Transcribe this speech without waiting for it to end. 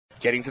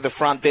Getting to the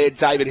front there,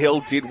 David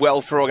Hill did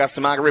well for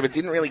Augusta-Margaret River.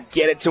 Didn't really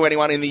get it to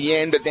anyone in the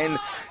end, but then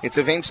it's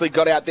eventually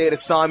got out there to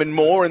Simon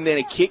Moore, and then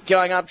a kick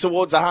going up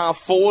towards the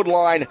half-forward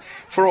line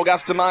for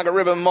Augusta-Margaret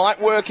River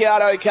might work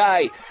out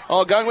okay.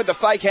 Going with the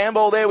fake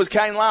handball there was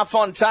Kane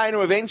LaFontaine,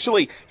 who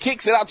eventually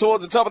kicks it up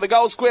towards the top of the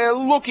goal square,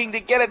 looking to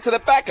get it to the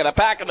back of the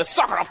pack, and the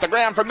soccer off the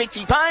ground from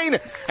Mitchy Payne,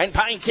 and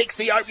Payne kicks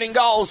the opening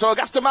goal. So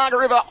Augusta-Margaret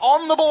River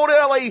on the board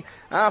early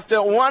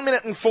after 1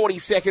 minute and 40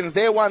 seconds.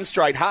 They're one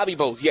straight. Harvey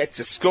Bulls yet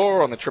to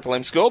score on the Triple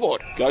M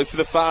scoreboard. Goes to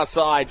the far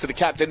side to the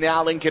captain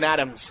now, Lincoln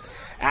Adams.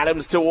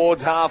 Adams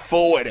towards half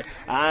forward.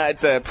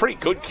 It's a pretty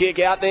good kick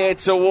out there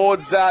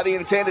towards the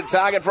intended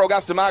target for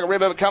Augusta-Margaret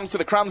River. It comes to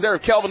the crumbs there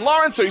of Kelvin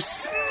Lawrence, who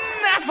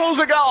snaffles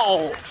a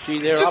goal.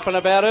 They're just up and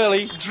about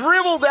early.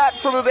 Dribbled that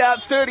from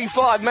about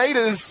 35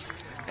 metres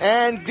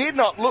and did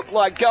not look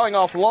like going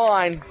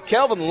offline.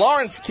 Kelvin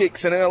Lawrence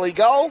kicks an early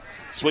goal.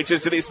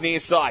 Switches to this near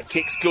side.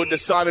 Kicks good to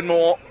Simon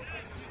Moore.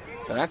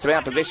 So that's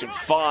about possession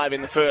 5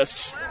 in the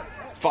first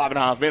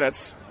 5.5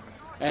 minutes.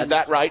 And at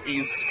that rate,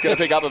 he's going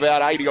to pick up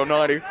about 80 or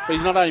 90. But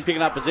he's not only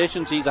picking up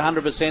possessions, he's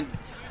 100%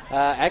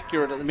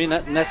 accurate at the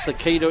minute, and that's the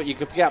key to it. You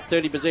could pick up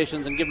 30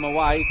 possessions and give them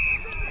away,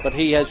 but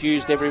he has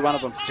used every one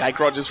of them. Jake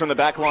Rogers from the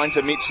back line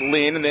to Mitch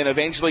Lynn, and then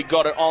eventually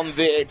got it on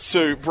there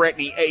to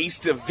Brittany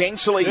East.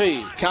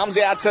 Eventually comes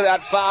out to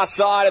that far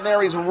side, and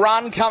there is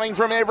run coming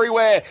from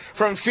everywhere.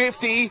 From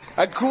 50,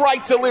 a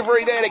great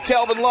delivery there to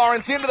Kelvin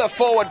Lawrence into the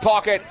forward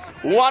pocket.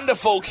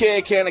 Wonderful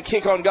kick, and a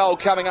kick on goal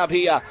coming up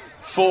here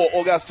for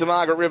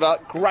Augusta-Margaret River.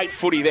 Great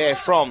footy there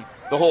from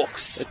the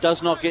Hawks. It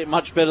does not get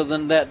much better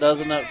than that,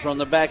 doesn't it? From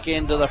the back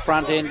end to the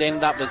front end,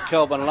 end up with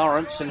Kelvin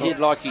Lawrence, and he'd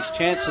like his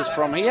chances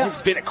from here. This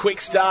has been a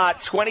quick start.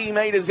 20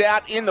 metres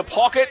out in the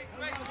pocket.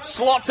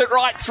 Slots it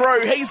right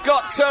through. He's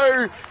got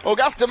 2.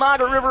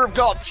 Augusta-Margaret River have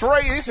got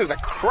 3. This is a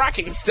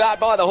cracking start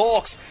by the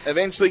Hawks.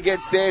 Eventually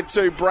gets there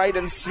to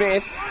Braden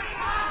Smith.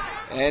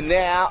 And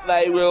now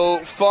they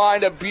will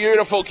find a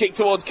beautiful kick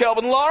towards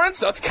Kelvin Lawrence.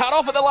 So it's cut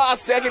off at the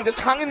last second, just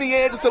hung in the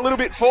air just a little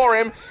bit for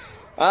him.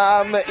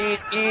 It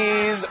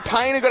is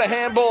Payne who got a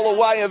handball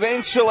away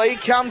eventually.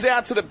 Comes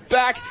out to the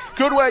back.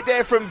 Good work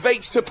there from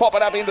Veach to pop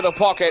it up into the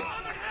pocket.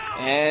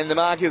 And the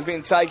mark has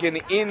been taken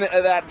in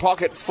that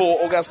pocket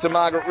for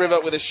Augusta-Margaret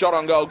River with a shot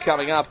on goal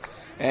coming up.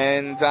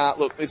 And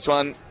look, this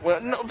one,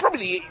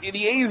 probably the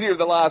easier of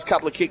the last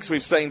couple of kicks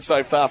we've seen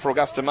so far for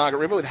Augusta-Margaret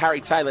River, with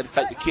Harry Taylor to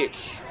take the kick.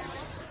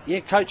 Yeah,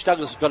 Coach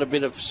Douglas has got a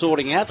bit of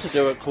sorting out to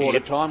do at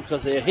quarter time,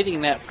 because they're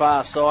hitting that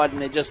far side,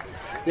 and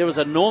there was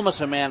an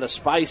enormous amount of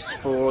space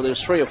for,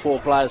 there's 3 or 4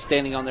 players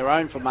standing on their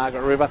own for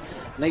Margaret River.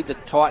 Need to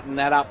tighten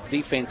that up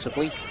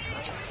defensively.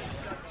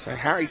 So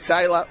Harry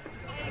Taylor,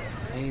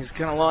 he's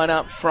going to line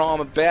up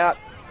from about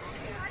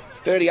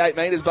 38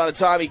 metres by the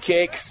time he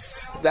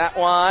kicks. That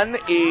one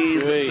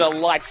is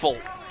delightful.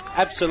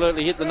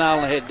 Absolutely hit the nail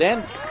on the head,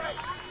 Dan.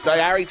 So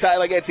Harry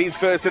Taylor gets his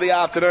first of the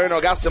afternoon.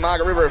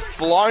 Augusta-Margaret River have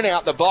flown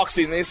out the box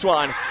in this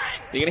one.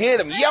 You can hear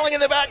them yelling in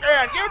the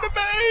background, "Give it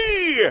to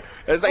me!"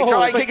 as they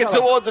try and kick it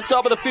towards the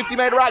top of the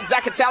 50-metre arc.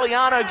 Zach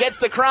Italiano gets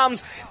the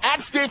crumbs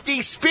at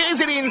 50, spears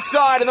it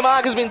inside, and the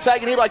mark has been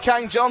taken here by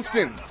Kane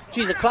Johnston.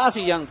 She's a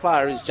classy young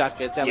player, is Zach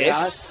Italiano.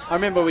 Yes. I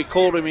remember we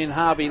called him in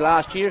Harvey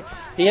last year.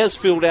 He has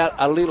filled out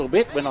a little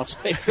bit, when I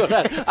say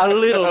a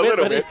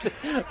little bit.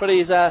 But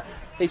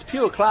he's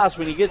pure class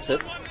when he gets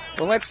it.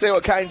 Well, let's see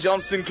what Kane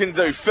Johnston can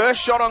do.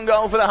 First shot on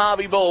goal for the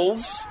Harvey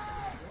Bulls.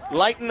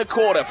 Late in the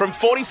quarter, from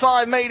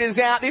 45 metres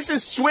out. This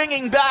is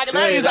swinging back, and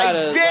that is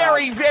a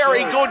very,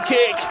 very good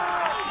kick.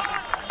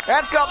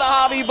 That's got the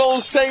Harvey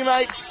Bulls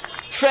teammates,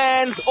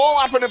 fans, all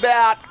up and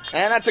about,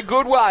 and that's a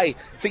good way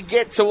to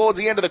get towards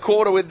the end of the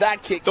quarter with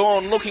that kick.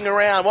 Thorne looking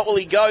around. What will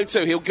he go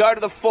to? He'll go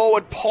to the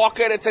forward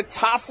pocket. It's a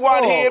tough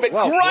one here, but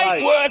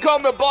great work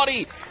on the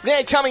body.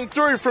 They're coming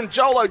through from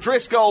Joel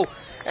O'Driscoll,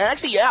 and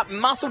actually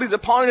out-muscled his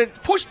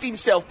opponent, pushed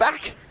himself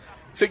back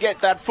to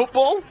get that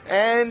football,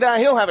 and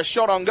he'll have a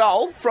shot on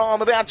goal from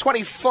about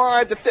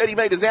 25 to 30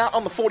 metres out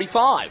on the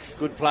 45.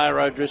 Good player,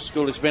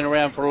 O'Driscoll. He's been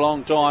around for a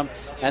long time,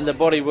 and the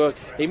body work,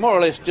 he more or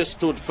less just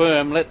stood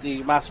firm, let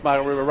the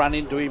Augusta-Margaret River run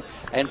into him,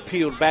 and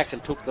peeled back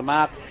and took the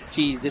mark.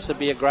 Gee, this would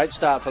be a great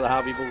start for the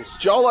Harvey Bulls.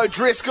 Joel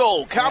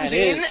O'Driscoll comes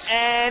in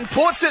and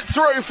puts it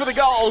through for the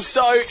goal,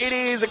 so it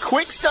is a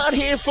quick start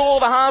here for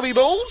the Harvey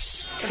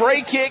Bulls.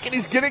 Free kick, and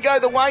he's going to go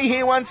the way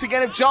here once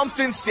again of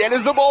Johnston.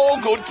 Centres the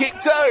ball, good kick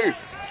too.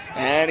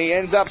 And he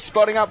ends up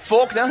spotting up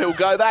Faulkner, who'll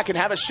go back and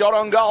have a shot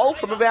on goal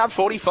from about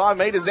 45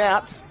 metres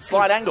out.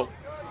 Slight angle.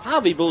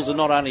 Harvey Bulls have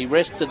not only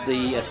rested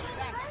the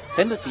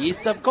ascendancy,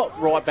 they've got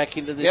right back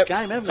into this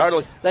game, haven't they?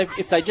 Totally.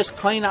 If they just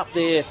clean up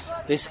their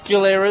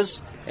skill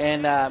errors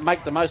and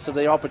make the most of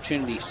their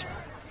opportunities.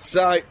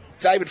 So,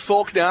 David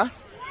Faulkner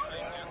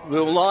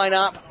will line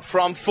up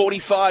from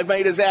 45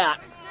 metres out.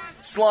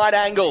 Slight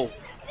angle.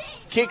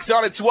 Kicks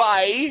on its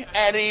way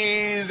and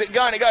is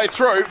going to go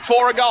through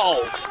for a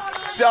goal.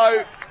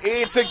 So,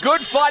 it's a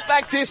good fight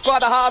back this by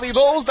the Harvey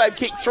Bulls. They've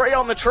kicked 3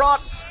 on the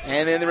trot.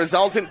 And then the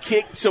resultant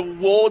kick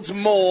towards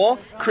Moore.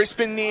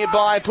 Crispin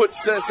nearby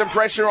puts some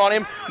pressure on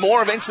him.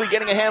 Moore eventually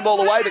getting a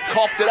handball away, but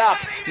coughed it up.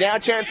 Now a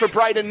chance for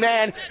Braden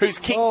Mann, whose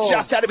kick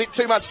just had a bit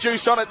too much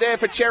juice on it there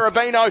for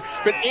Cherubino.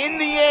 But in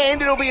the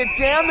end, it'll be a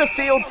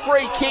down-the-field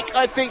free kick,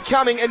 I think,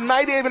 coming, and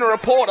maybe even a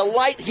report, a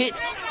late hit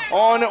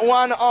on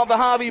one of the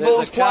Harvey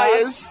Bulls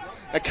players.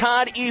 A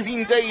card is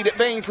indeed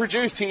being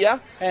produced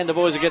here. And the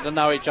boys are getting to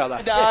know each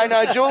other.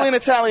 No, Julian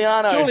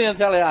Italiano. Julian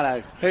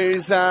Italiano.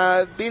 Who's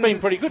been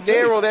pretty good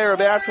there or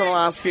thereabouts in the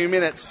last few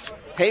minutes.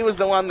 He was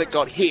the one that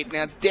got hit.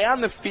 Now it's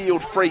down the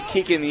field free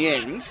kick in the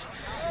end.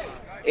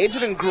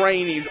 Edgerton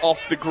Green is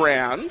off the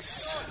ground.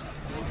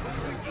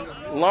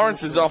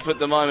 Lawrence is off at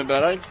the moment,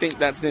 but I don't think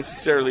that's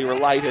necessarily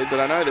related. But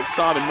I know that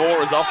Simon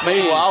Moore is off.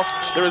 Meanwhile,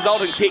 the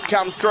resultant kick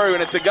comes through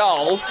and it's a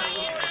goal.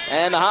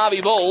 And the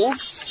Harvey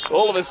Bulls,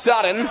 all of a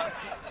sudden,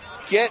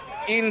 get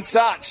in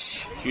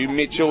touch. Hugh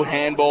Mitchell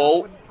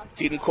handball.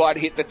 Didn't quite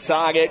hit the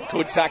target.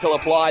 Good tackle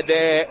applied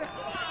there.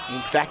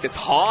 In fact, it's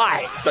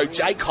high. So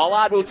Jay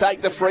Collard will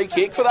take the free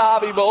kick for the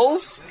Harvey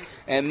Bulls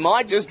and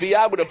might just be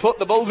able to put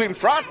the Bulls in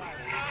front.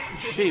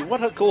 Gee,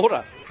 what a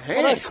quarter.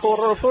 Yes. What a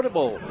quarter of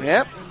football.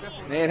 Yep.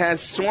 It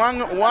has swung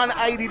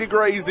 180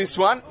 degrees, this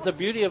one. The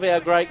beauty of our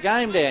great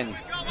game, Dan.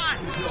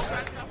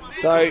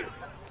 So,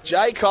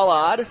 Jay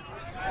Collard,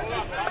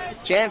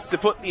 chance to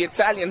put the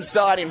Italian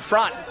side in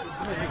front.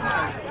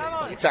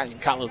 Italian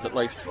colours, at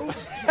least.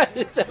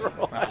 Is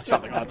that right?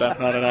 Something like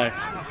that. I don't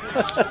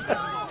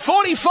know.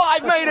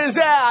 45 metres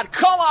out.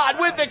 Collard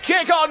with the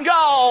kick on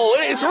goal.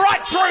 It is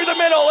right through the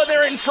middle and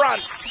they're in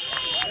front.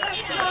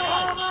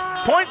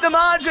 Point the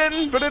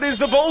margin, but it is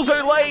the Bulls who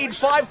lead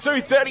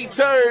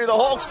 5-2-32. The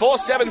Hawks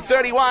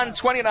 4-7-31,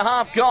 20 and a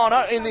half gone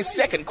in this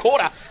second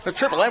quarter. As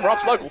Triple M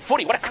rocks local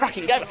footy. What a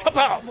cracking game of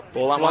football.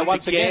 Ball up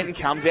once again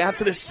comes out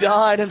to the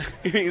side, and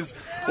it is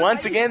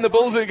once again the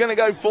Bulls are going to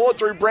go forward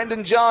through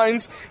Brendan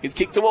Jones. He's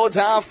kicked towards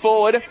half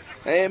forward.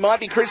 It might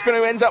be Crispin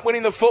who ends up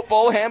winning the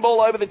football. Handball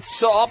over the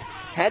top.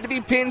 Had to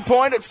be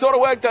pinpoint. It sort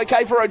of worked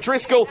okay for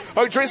O'Driscoll.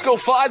 O'Driscoll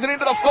fires it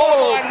into the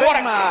forward line. What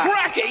a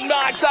cracking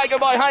mark taken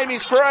by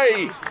Hamish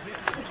Free.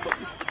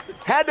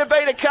 Had to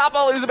beat a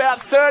couple. He was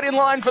about third in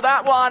line for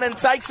that one and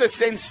takes a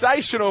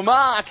sensational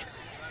mark.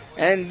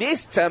 And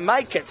this to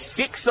make it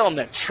 6 on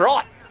the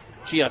trot.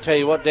 Gee, I tell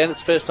you what, Dan, it's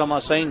the first time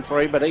I've seen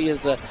Free, but he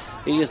is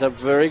a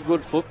very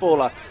good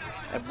footballer.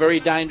 Very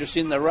dangerous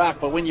in the ruck,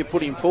 but when you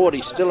put him forward,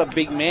 he's still a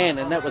big man,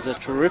 and that was a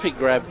terrific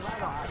grab.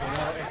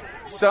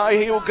 So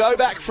he'll go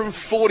back from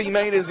 40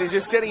 metres. He's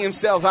just setting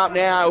himself up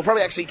now. He'll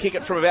probably actually kick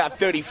it from about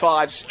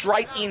 35,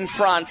 straight in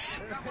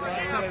front.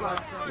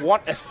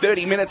 What a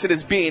 30 minutes it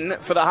has been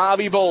for the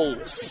Harvey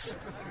Bulls.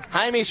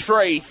 Hamish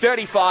Free,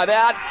 35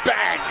 out,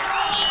 bang!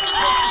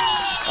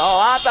 Oh,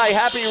 aren't they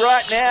happy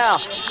right now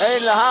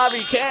in the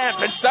Harvey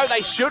camp? And so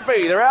they should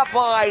be. They're out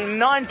by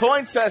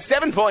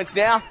 7 points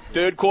now.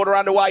 Third quarter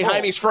underway.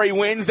 Hamish Free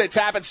wins the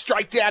tap. It's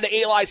straight down to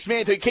Eli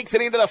Smith, who kicks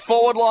it into the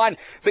forward line.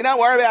 So don't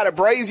worry about it,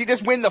 Breeze. You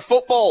just win the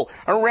football.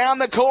 Around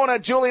the corner,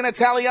 Julian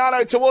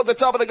Italiano towards the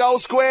top of the goal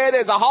square.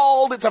 There's a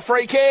hold. It's a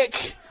free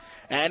kick.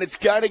 And it's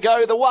going to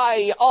go the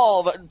way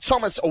of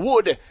Thomas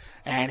Wood.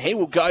 And he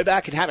will go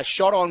back and have a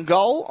shot on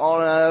goal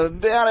on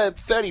about a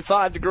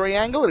 35-degree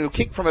angle, and he'll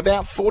kick from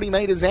about 40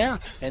 metres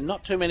out. And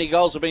not too many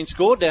goals have been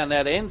scored down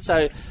that end,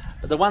 so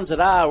the ones that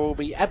are will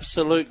be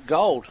absolute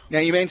gold. Now,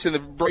 you mentioned the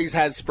breeze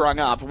has sprung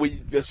up.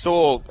 We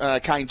saw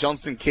Kane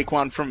Johnston kick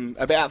one from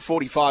about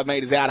 45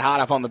 metres out,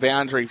 hard up on the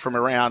boundary from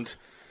around,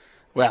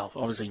 well,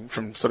 obviously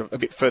from sort of a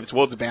bit further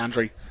towards the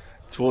boundary.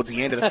 Towards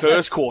the end of the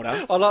first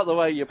quarter. I like the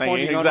way you're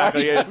pointing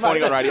exactly, on radio.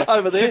 Pointing on radio.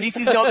 Over there. So this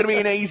is not going to be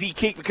an easy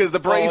kick because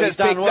the breeze has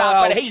picked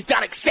up, but he's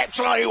done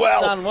exceptionally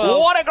well.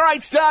 What a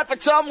great start for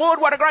Tom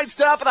Wood. What a great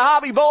start for the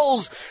Harvey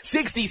Bulls.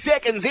 60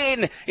 seconds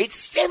in. It's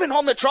 7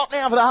 on the trot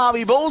now for the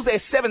Harvey Bulls. They're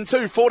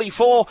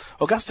 7-2-44.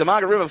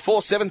 Augusta-Margaret River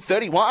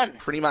 4-7-31.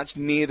 Pretty much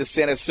near the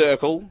centre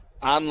circle.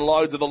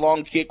 Unloads with a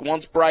long kick,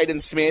 wants Braden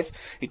Smith.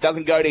 It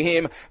doesn't go to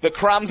him. The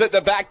crumbs at the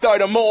back, though,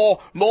 to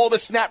Moore. Moore, the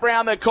snap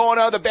round the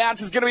corner. The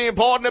bounce is going to be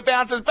important. It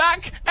bounces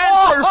back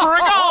and through for a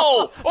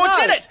goal. Or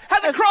did it?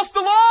 Has it crossed the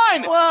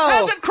line?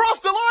 Has it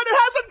crossed the line? It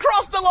hasn't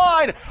crossed the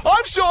line.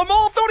 I'm sure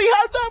Moore thought he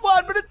had that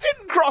one, but it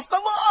didn't cross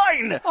the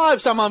line. I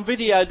hope someone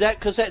videoed that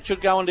because that should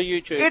go onto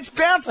YouTube. It's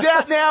bounced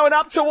out now and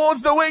up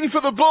towards the wing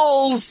for the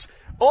Bulls.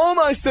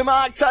 Almost the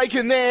mark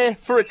taken there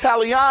for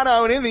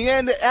Italiano, and in the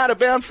end, out of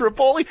bounds for a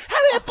Paulie. How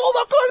did that ball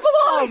not go over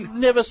the line?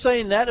 I've never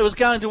seen that. It was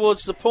going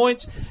towards the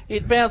points.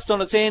 It bounced on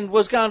its end,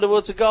 was going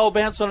towards the goal,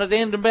 bounced on its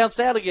end, and bounced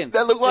out again.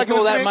 That looked like it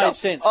was that made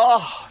sense.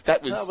 Oh,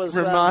 that was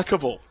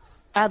remarkable.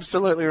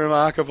 Absolutely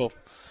remarkable.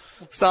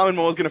 Simon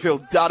Moore's going to feel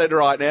dudded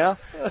right now.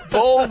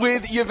 Ball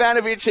with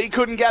Jovanovic. He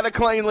couldn't gather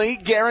cleanly.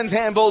 Guerin's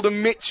handball to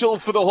Mitchell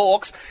for the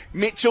Hawks.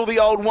 Mitchell, the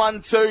old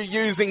 1-2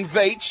 using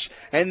Veach.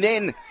 And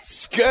then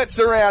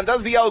skirts around,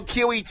 does the old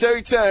Kiwi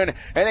 2-turn,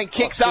 and then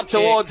kicks up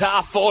towards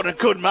half forward. A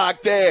good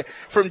mark there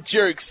from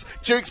Dukes.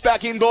 Dukes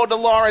back inboard to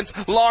Lawrence.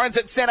 Lawrence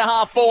at centre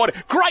half forward.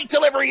 Great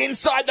delivery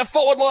inside the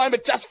forward line,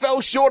 but just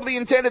fell short of the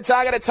intended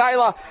target of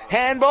Taylor.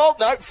 Handball?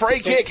 No, free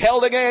kick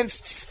held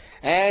against.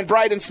 And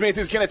Braden Smith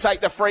is going to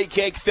take the free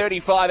kick,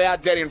 35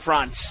 out, dead in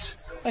front.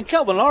 And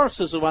Kelvin Lawrence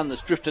is the one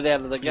that's drifted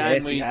out of the game.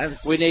 Yes, he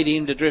has. We need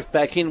him to drift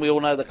back in. We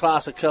all know the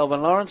class of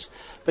Kelvin Lawrence.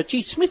 But,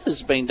 gee, Smith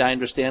has been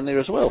dangerous down there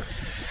as well.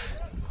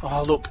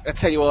 Oh, look, I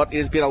tell you what, it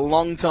has been a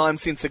long time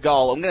since a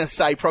goal. I'm going to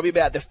say probably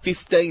about the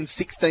 15,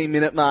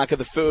 16-minute mark of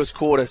the first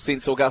quarter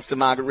since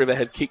Augusta-Margaret River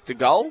have kicked a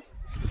goal.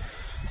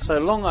 So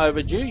long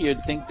overdue,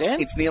 you'd think,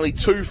 Dan? It's nearly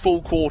 2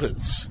 full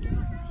quarters.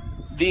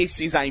 This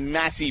is a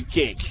massive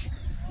kick.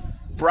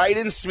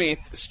 Braden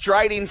Smith,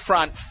 straight in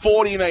front,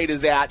 40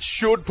 metres out,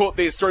 should put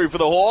this through for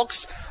the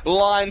Hawks.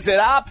 Lines it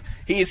up.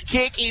 His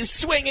kick is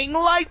swinging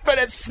late, but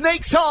it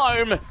sneaks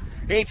home.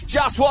 It's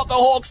just what the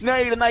Hawks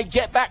need, and they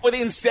get back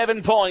within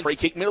 7 points. Free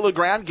kick, middle of the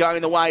ground,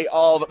 going the way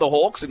of the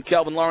Hawks, and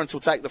Kelvin Lawrence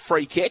will take the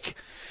free kick.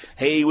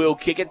 He will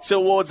kick it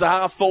towards the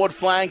half-forward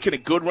flank, and a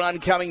good run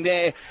coming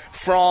there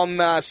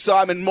from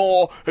Simon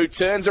Moore, who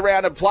turns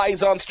around and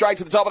plays on straight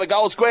to the top of the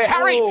goal square.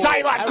 Harry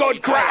Taylor,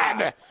 good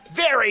grab!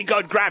 Very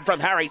good grab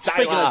from Harry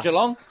Taylor. Speaking of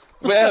Geelong.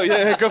 Well,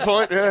 yeah, good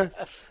point. Yeah.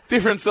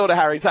 Different sort of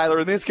Harry Taylor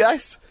in this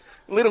case.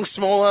 A little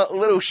smaller, a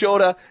little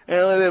shorter, and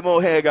a little bit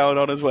more hair going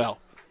on as well.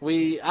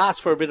 We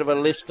asked for a bit of a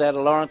lift out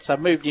of Lawrence. I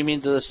moved him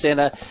into the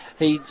centre.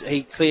 He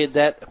cleared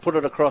that, put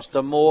it across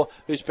to Moore,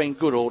 who's been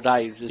good all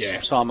day.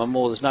 Simon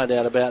Moore, there's no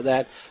doubt about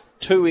that.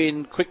 2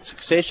 in quick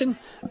succession,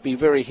 be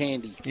very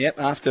handy. Yep,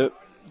 after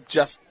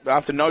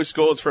no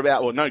scores for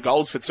no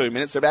goals for 2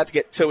 minutes. They're about to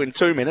get 2 in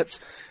 2 minutes.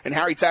 And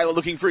Harry Taylor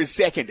looking for his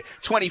second.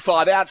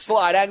 25 out,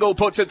 slide angle,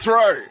 puts it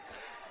through.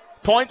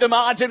 Point the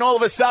margin all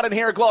of a sudden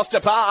here at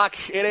Gloucester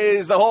Park. It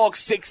is the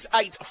Hawks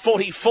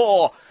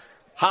 6-8-44.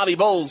 Harvey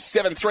Bulls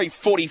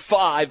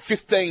 7-3-45.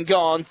 15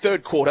 gone.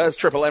 Third quarter as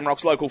Triple M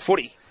rocks local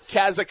footy.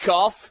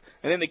 Kazakov.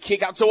 And then the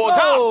kick up towards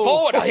half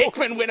forward.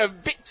 Hickman went a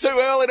bit too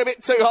early and a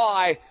bit too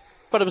high.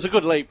 But it was a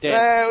good leap,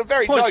 Dan.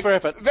 Points for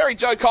effort. Very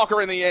Joe Cocker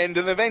in the end,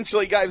 and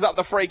eventually gives up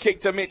the free kick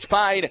to Mitch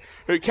Payne,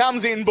 who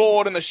comes in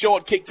board, and the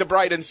short kick to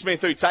Braden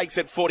Smith, who takes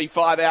it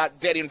 45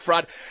 out, dead in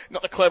front.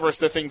 Not the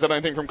cleverest of things, I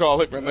don't think, from Kyle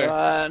Hickman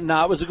there.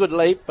 No, it was a good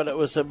leap, but it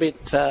was a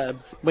bit,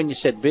 when you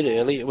said bit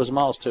early, it was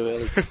miles too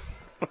early.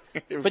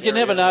 But you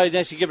never know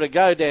unless you give it a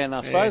go, Dan,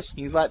 I suppose.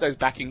 He's like those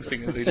backing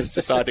singers who just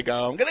decide to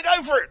go, I'm going to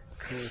go for it,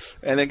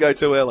 and then go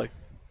too early.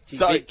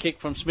 So, big kick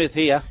from Smith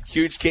here.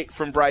 Huge kick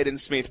from Braden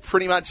Smith.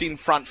 Pretty much in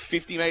front,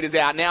 50 metres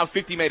out. Now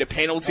 50-metre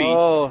penalty.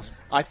 Oh.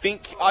 I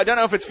don't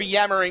know if it's for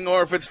yammering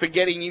or if it's for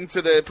getting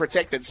into the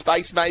protected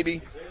space,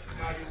 maybe.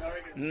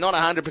 Not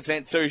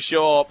 100% too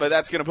sure, but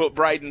that's going to put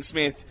Braden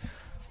Smith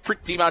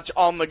pretty much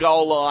on the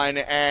goal line,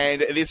 and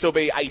this will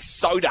be a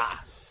soda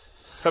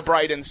for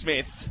Braden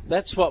Smith.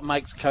 That's what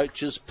makes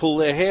coaches pull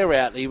their hair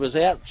out. He was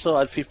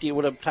outside 50, he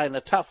would have taken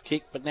a tough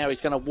kick, but now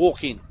he's going to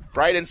walk in.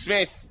 Braden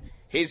Smith,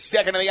 his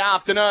second of the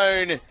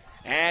afternoon,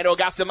 and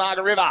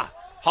Augusta-Margaret River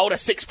hold a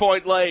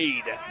 6-point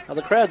lead. Oh,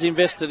 the crowd's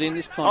invested in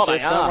this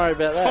contest. Don't worry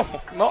about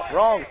that. Not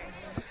wrong.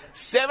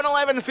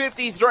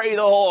 7-11-53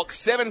 the Hawks,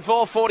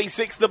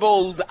 7-4-46 the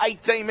Bulls,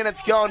 18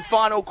 minutes gone,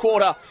 final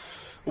quarter.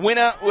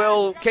 Winner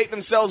will keep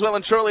themselves well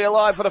and truly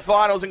alive for the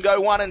finals and go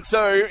 1 and 2.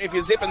 If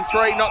you're zipping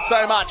 3, not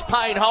so much.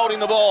 Payne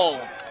holding the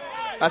ball.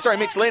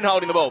 Mitch Lynn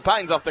holding the ball.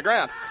 Payne's off the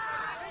ground.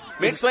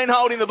 Mitch Lynn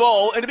holding the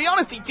ball, and to be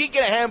honest, he did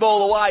get a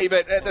handball away,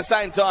 but at the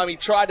same time, he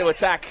tried to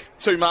attack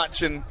too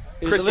much, and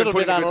he was a little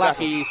bit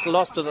unlucky. He's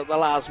lost it at the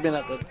last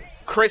minute.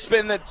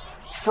 Crispin, the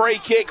free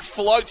kick,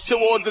 floats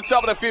towards the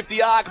top of the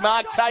 50 arc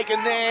mark,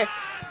 taken there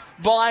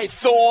by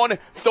Thorne.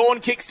 Thorne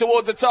kicks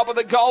towards the top of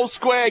the goal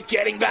square,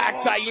 getting back,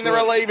 taking the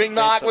relieving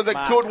mark. Was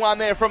a good one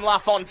there from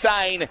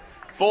LaFontaine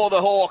for the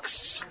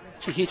Hawks.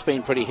 He's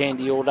been pretty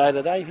handy all day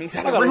today. He's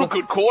had a real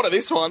good quarter,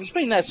 this one. It's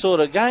been that sort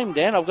of game,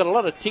 Dan. I've got a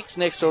lot of ticks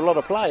next to a lot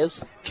of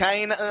players.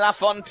 Kane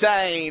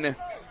LaFontaine.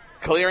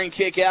 Clearing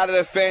kick out of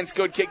defence.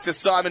 Good kick to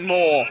Simon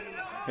Moore,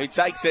 who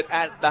takes it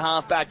at the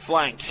half-back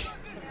flank.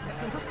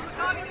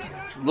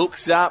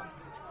 Looks up.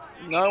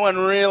 No one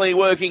really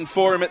working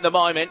for him at the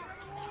moment.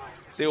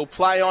 So he'll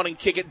play on and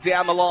kick it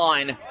down the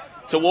line.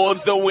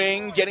 Towards the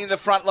wing. Getting to the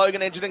front,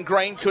 Logan Edgerton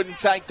Green couldn't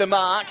take the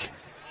mark.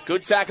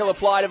 Good tackle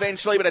applied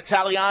eventually, but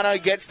Italiano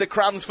gets the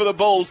crumbs for the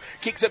Bulls.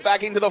 Kicks it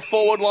back into the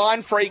forward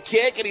line. Free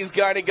kick, and he's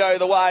going to go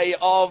the way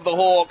of the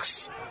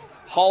Hawks.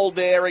 Hold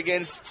there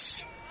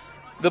against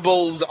the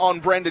Bulls on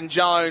Brendan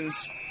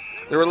Jones.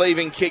 The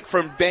relieving kick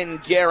from Ben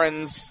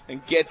Gerrans,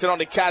 and gets it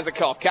onto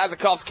Kazakov.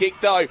 Kazakov's kick,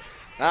 though,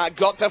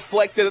 got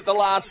deflected at the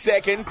last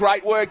second.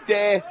 Great work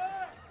there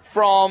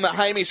from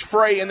Hamish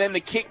Free, and then the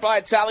kick by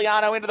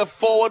Italiano into the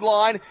forward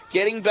line,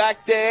 getting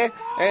back there,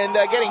 and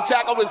getting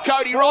tackled was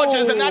Cody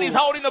Rogers, and that is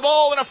holding the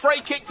ball, and a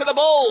free kick to the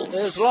Bulls.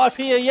 There's life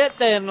here yet,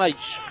 Dan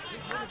Leach.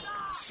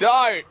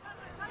 So,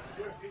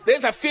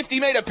 there's a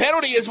 50-metre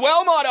penalty as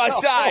well, might I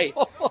say.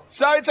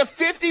 So it's a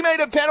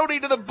 50-metre penalty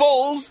to the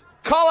Bulls.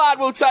 Collard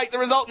will take the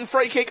resultant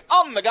free kick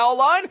on the goal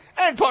line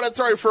and put it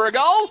through for a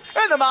goal,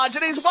 and the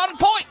margin is 1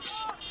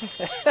 point.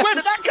 Where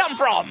did that come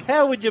from?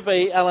 How would you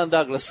be, Alan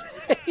Douglas?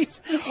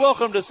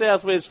 Welcome to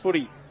Southwest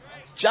Footy.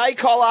 Jay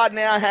Collard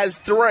now has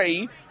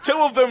 3, 2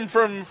 of them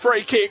from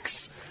free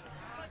kicks.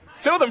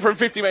 Two of them from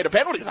 50-metre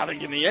penalties, I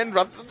think, in the end.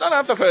 I don't know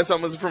if the first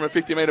one was from a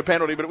 50-metre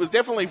penalty, but it was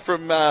definitely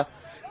from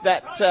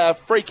that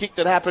free kick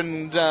that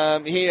happened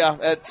here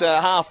at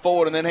half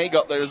forward, and then he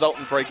got the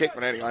resultant free kick.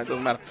 But anyway, it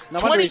doesn't matter. No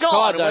 20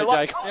 gone.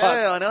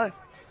 Yeah, I know.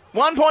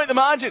 1 point the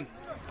margin.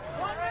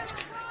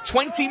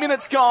 20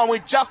 minutes gone.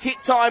 We've just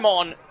hit time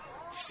on.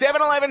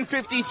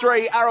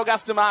 7:11:53 are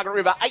Augusta-Margaret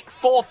River.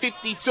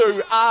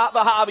 8:4:52 are the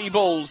Harvey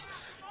Bulls.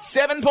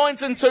 7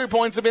 points and 2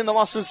 points have been the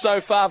losses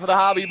so far for the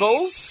Harvey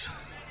Bulls.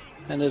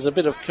 And there's a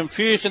bit of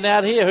confusion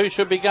out here. Who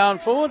should be going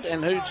forward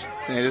and who's...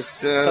 They're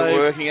just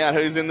working out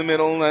who's in the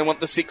middle. They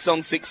want the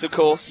 6-on-6, of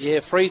course.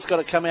 Yeah, Free's got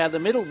to come out of the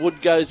middle.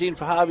 Wood goes in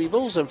for Harvey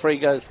Bulls and Free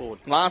goes forward.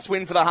 Last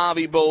win for the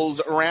Harvey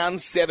Bulls, round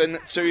 7,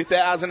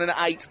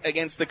 2008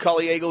 against the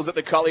Collie Eagles at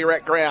the Collie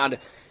Rec Ground.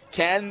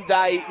 Can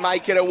they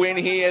make it a win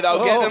here?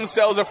 They'll get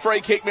themselves a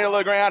free kick middle of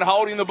the ground,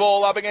 holding the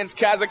ball up against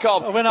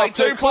Kazakov. They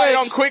do play it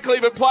on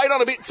quickly, but played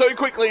on a bit too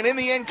quickly, and in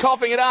the end,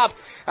 coughing it up.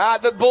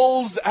 The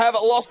Bulls have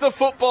lost the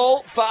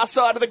football. Far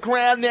side of the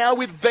ground now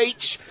with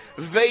Veach.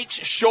 Veach,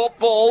 short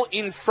ball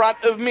in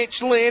front of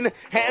Mitch Lynn.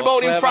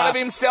 Handballed in front of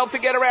himself to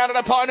get around an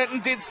opponent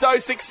and did so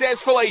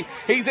successfully.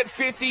 He's at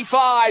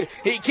 55.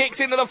 He kicks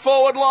into the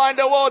forward line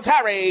towards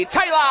Harry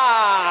Taylor.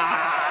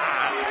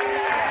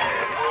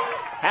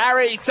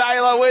 Harry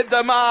Taylor with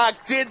the mark,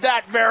 did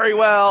that very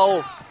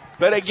well.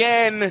 But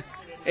again,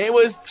 it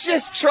was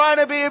just trying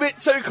to be a bit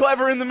too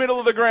clever in the middle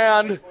of the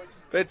ground.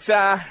 But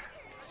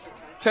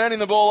turning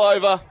the ball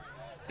over.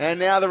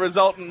 And now the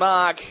resultant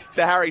mark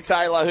to Harry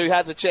Taylor, who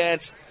has a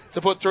chance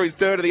to put through his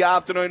third of the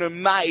afternoon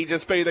and may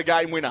just be the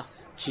game winner.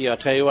 Gee, I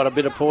tell you what, a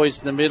bit of poise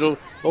in the middle.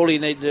 All you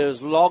need to do is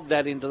log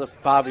that into the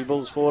Harvey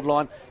Bulls forward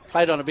line.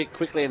 Played on a bit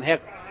quickly, and how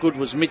good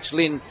was Mitch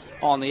Lynn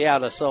on the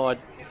outer side.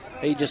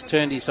 He just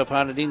turned his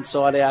opponent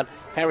inside out.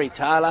 Harry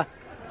Taylor.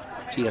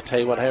 Gee, I tell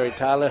you what, Harry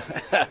Taylor,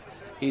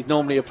 he's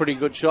normally a pretty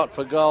good shot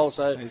for goal.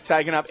 So he's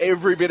taken up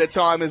every bit of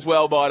time as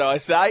well, might I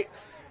say.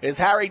 As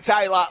Harry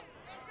Taylor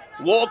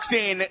walks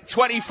in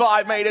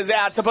 25 metres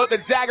out to put the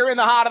dagger in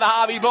the heart of the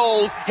Harvey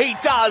Bulls. He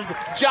does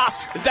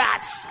just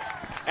that.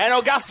 And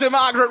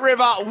Augusta-Margaret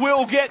River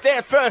will get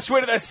their first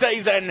win of the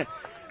season.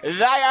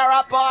 They are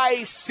up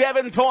by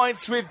 7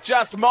 points with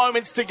just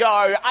moments to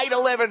go.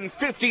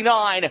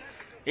 8:11:59.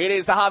 It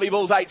is the Harvey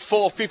Bulls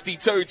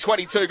 8-4-52,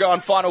 22 gone,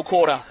 final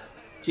quarter.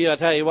 Gee, I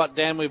tell you what,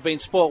 Dan, we've been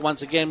sport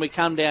once again. We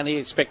come down here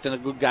expecting a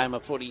good game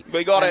of footy.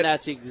 We got it. And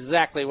that's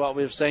exactly what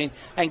we've seen.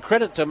 And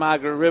credit to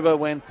Margaret River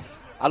when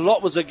a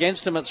lot was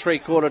against them at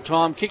three-quarter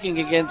time, kicking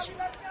against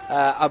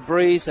a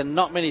breeze, and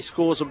not many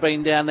scores have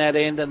been down that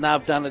end, and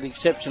they've done it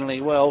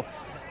exceptionally well.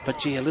 But,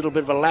 gee, a little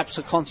bit of a lapse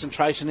of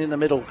concentration in the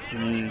middle.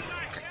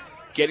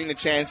 Getting the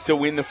chance to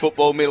win the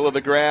football middle of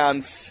the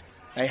grounds.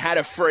 They had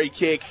a free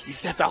kick. You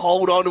just have to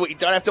hold on to it. You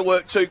don't have to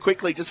work too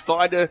quickly. Just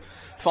find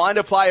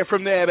a player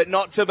from there, but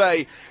not to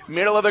be.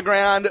 Middle of the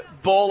ground,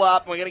 ball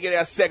up. We're going to get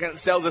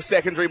ourselves a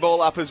secondary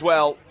ball up as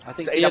well. I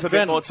think to eat up a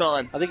bit more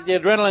time. I think the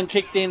adrenaline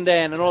kicked in,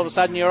 Dan, and all of a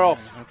sudden you're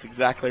off. That's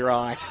exactly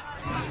right.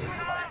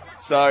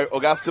 So,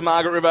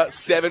 Augusta-Margaret River,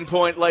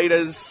 7-point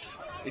leaders.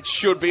 It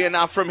should be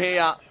enough from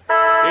here.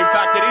 In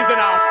fact, it is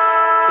enough,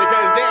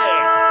 because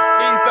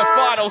there is the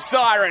final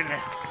siren.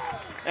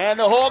 And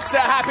the Hawks are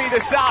happy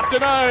this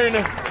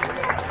afternoon.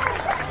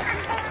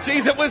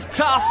 Jeez, it was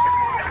tough.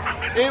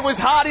 It was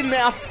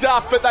hard-in-mouth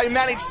stuff, but they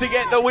managed to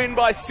get the win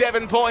by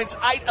 7 points.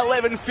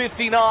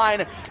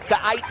 8:11:59 to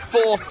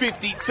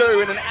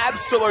 8:4:52 in an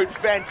absolute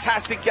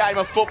fantastic game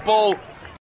of football.